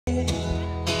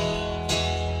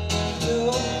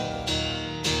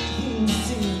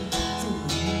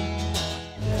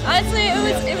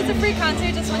a free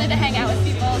concert, just wanted to hang out with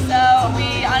people, so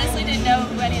we honestly didn't know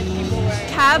who any of the people were.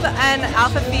 Cab and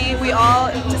Alpha Phi, we all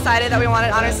decided that we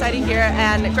wanted Honor Society here,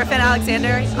 and Griffen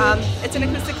Alexander, it's an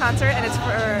acoustic concert and it's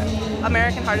for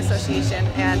American Heart Association,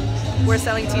 and we're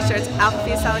selling t-shirts. Alpha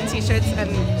Phi is selling t-shirts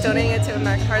and donating it to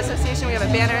American Heart Association. We have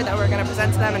a banner that we're going to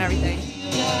present to them and everything.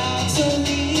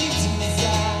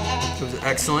 It was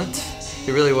excellent.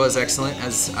 It really was excellent.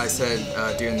 As I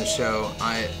said during the show,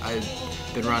 I've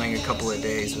been running a couple of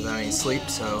days without any sleep,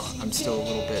 so I'm still a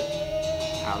little bit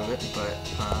out of it, but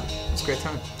it was a great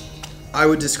time. I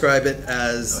would describe it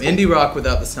as indie rock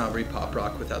without the snobbery, pop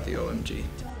rock without the OMG.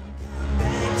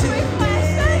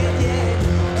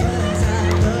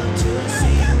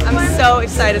 I'm so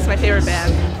excited. It's my favorite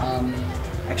band.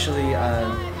 Actually,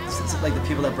 like the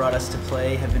people that brought us to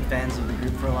play have been fans of the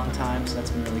group for a long time, so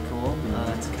that's been really cool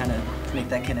to kind of make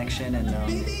that connection, and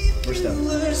we're stoked.